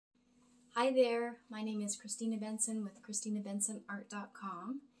Hi there, my name is Kristina Benson with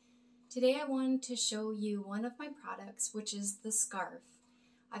KristinaBensonArt.com. Today I wanted to show you one of my products, which is the scarf.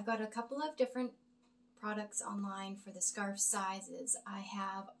 I've got a couple of different products online for the scarf sizes. I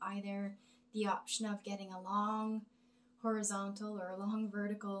have either the option of getting a long horizontal or a long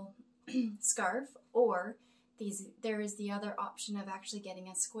vertical scarf, or there is the other option of actually getting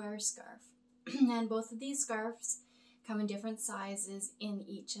a square scarf. And both of these scarves come in different sizes in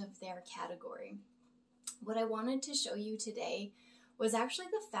each of their category. What I wanted to show you today was actually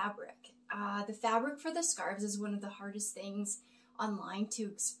the fabric. The fabric for the scarves is one of the hardest things online to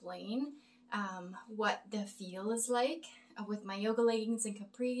explain what the feel is like. With my yoga leggings and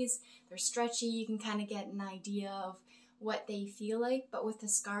capris, they're stretchy, you can kind of get an idea of what they feel like, but with the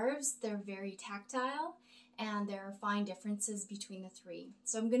scarves, they're very tactile and there are fine differences between the three.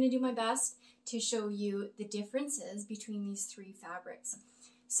 So I'm going to do my best to show you the differences between these three fabrics.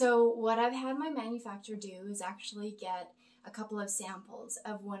 So what I've had my manufacturer do is actually get a couple of samples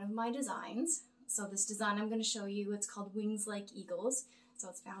of one of my designs. So this design I'm going to show you, it's called Wings Like Eagles. So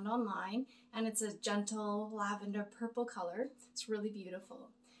it's found online and it's a gentle lavender purple color. It's really beautiful.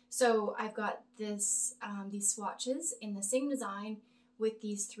 So I've got these swatches in the same design with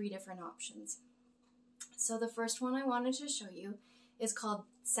these three different options. So the first one I wanted to show you is called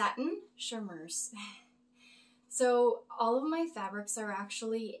Satin Charmeuse. So all of my fabrics are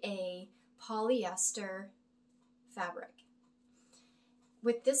actually a polyester fabric.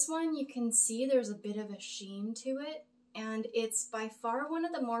 With this one, you can see there's a bit of a sheen to it, and it's by far one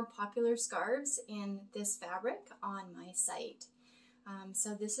of the more popular scarves in this fabric on my site.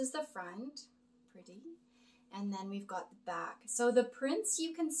 So this is the front, pretty. And then we've got the back. So the prints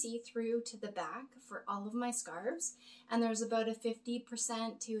you can see through to the back for all of my scarves, and there's about a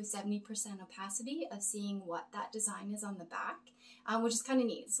 50% to 70% opacity of seeing what that design is on the back, which is kind of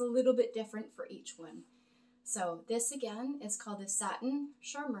neat. It's a little bit different for each one. So this again is called the Satin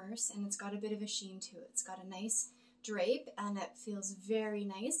Charmeuse, and it's got a bit of a sheen to it. It's got a nice drape and it feels very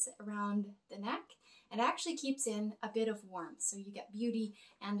nice around the neck. It actually keeps in a bit of warmth, so you get beauty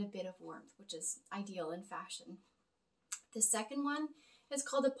and a bit of warmth, which is ideal in fashion. The second one is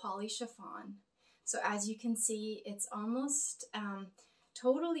called a poly chiffon. So as you can see, it's almost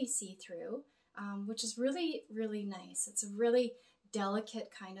totally see-through, which is really, really nice. It's a really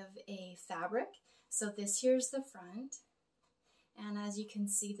delicate kind of a fabric. So this here's the front, and as you can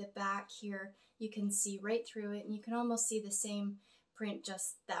see the back here, you can see right through it, and you can almost see the same print,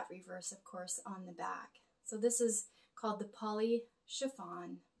 just that reverse, of course, on the back. So this is called the poly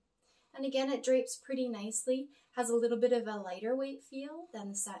chiffon. And again, it drapes pretty nicely, has a little bit of a lighter weight feel than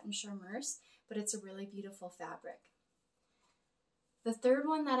the Satin Charmeuse, but it's a really beautiful fabric. The third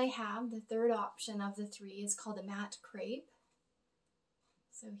one that I have, the third option of the three, is called a matte crepe.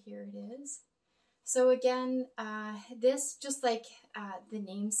 So here it is. So again, this, just like the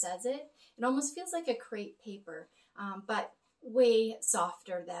name says it, it almost feels like a crepe paper, but way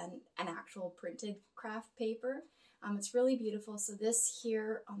softer than an actual printed craft paper. It's really beautiful. So this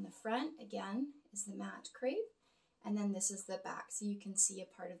here on the front, again, is the matte crepe, and then this is the back. So you can see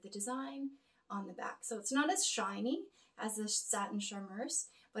a part of the design on the back. So it's not as shiny as the Satin Charmeuse,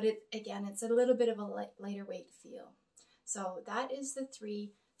 but again, it's a little bit of a lighter weight feel. So that is the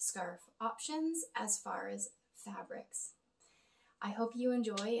three scarf options as far as fabrics. I hope you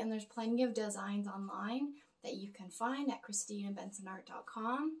enjoy, and there's plenty of designs online that you can find at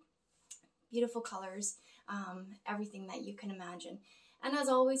KristinaBensonArt.com. Beautiful colors, everything that you can imagine. And as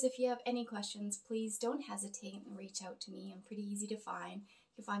always, if you have any questions, please don't hesitate and reach out to me. I'm pretty easy to find.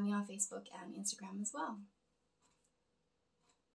 You can find me on Facebook and Instagram as well.